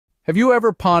Have you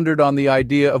ever pondered on the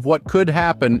idea of what could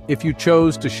happen if you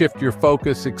chose to shift your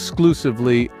focus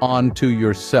exclusively onto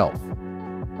yourself?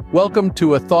 Welcome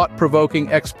to a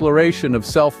thought-provoking exploration of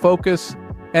self-focus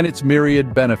and its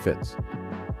myriad benefits.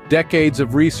 Decades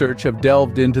of research have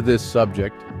delved into this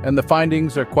subject, and the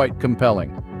findings are quite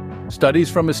compelling. Studies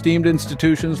from esteemed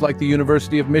institutions like the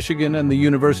University of Michigan and the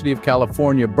University of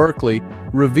California, Berkeley,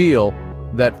 reveal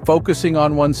that focusing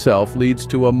on oneself leads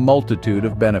to a multitude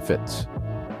of benefits.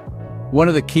 One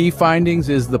of the key findings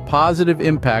is the positive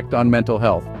impact on mental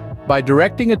health. By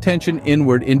directing attention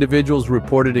inward, individuals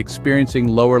reported experiencing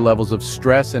lower levels of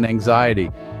stress and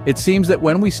anxiety. It seems that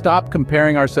when we stop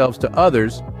comparing ourselves to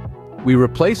others, we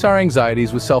replace our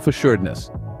anxieties with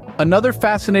self-assuredness. Another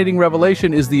fascinating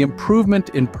revelation is the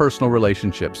improvement in personal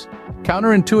relationships.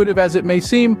 Counterintuitive as it may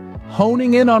seem,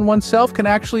 honing in on oneself can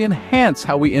actually enhance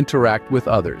how we interact with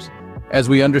others. As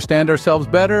we understand ourselves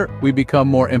better, we become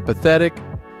more empathetic,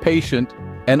 patient,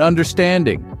 and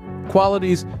understanding,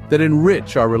 qualities that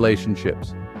enrich our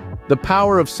relationships. The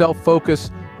power of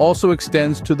self-focus also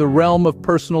extends to the realm of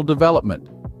personal development.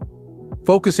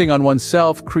 Focusing on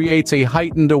oneself creates a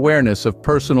heightened awareness of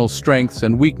personal strengths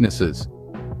and weaknesses.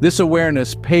 This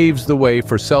awareness paves the way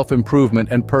for self-improvement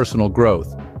and personal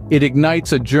growth. It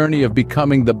ignites a journey of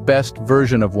becoming the best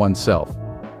version of oneself.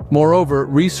 Moreover,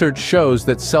 research shows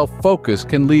that self-focus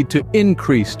can lead to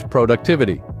increased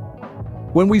productivity.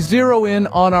 When we zero in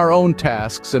on our own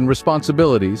tasks and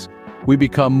responsibilities, we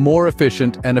become more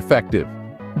efficient and effective.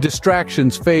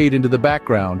 Distractions fade into the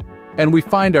background, and we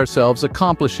find ourselves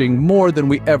accomplishing more than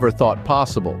we ever thought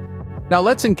possible. Now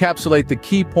let's encapsulate the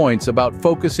key points about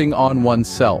focusing on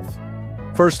oneself.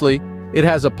 Firstly, it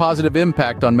has a positive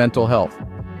impact on mental health.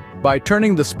 By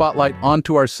turning the spotlight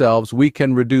onto ourselves, we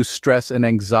can reduce stress and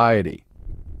anxiety.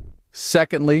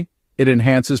 Secondly, it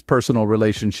enhances personal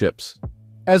relationships.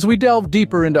 As we delve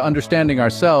deeper into understanding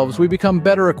ourselves, we become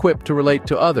better equipped to relate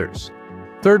to others.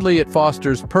 Thirdly, it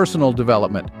fosters personal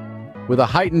development. With a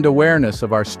heightened awareness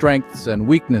of our strengths and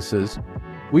weaknesses,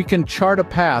 we can chart a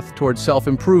path towards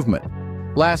self-improvement.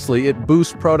 Lastly, it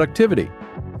boosts productivity.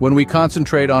 When we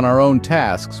concentrate on our own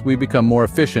tasks, we become more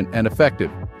efficient and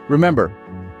effective. Remember,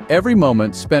 every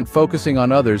moment spent focusing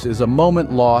on others is a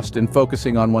moment lost in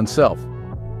focusing on oneself.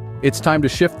 It's time to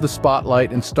shift the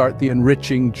spotlight and start the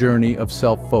enriching journey of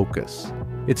self-focus.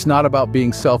 It's not about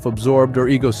being self-absorbed or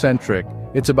egocentric.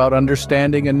 It's about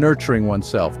understanding and nurturing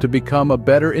oneself to become a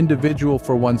better individual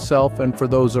for oneself and for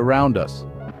those around us.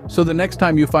 So the next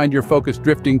time you find your focus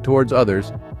drifting towards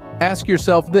others, ask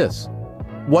yourself this: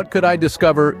 what could I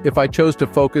discover if I chose to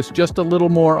focus just a little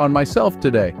more on myself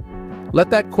today? Let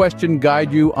that question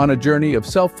guide you on a journey of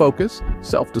self-focus,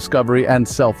 self-discovery, and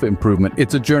self-improvement.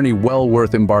 It's a journey well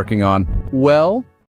worth embarking on. Well,